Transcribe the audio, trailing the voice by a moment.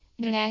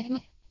Drive.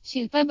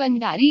 Shilpa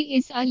Bandari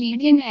is a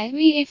leading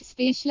IVF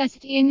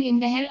specialist in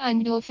Indore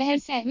and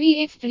offers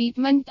IVF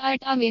treatment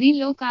at a very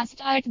low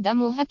cost at the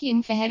Mohak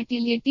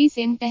Infertility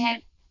Center.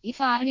 If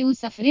are you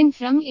suffering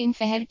from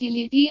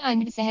infertility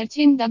and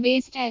searching the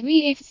best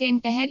IVF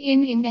center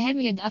in Indore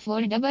with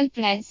affordable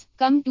price,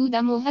 come to the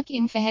Mohak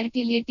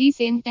Infertility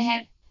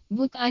Center.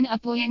 Book an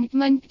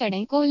appointment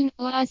today. Call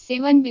or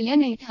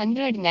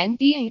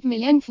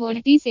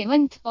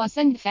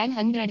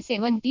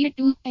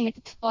 7,890,047,572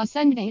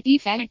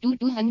 8,085 to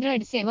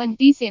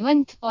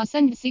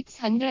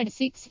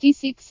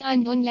 277,666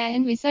 and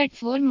online visit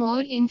for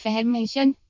more information.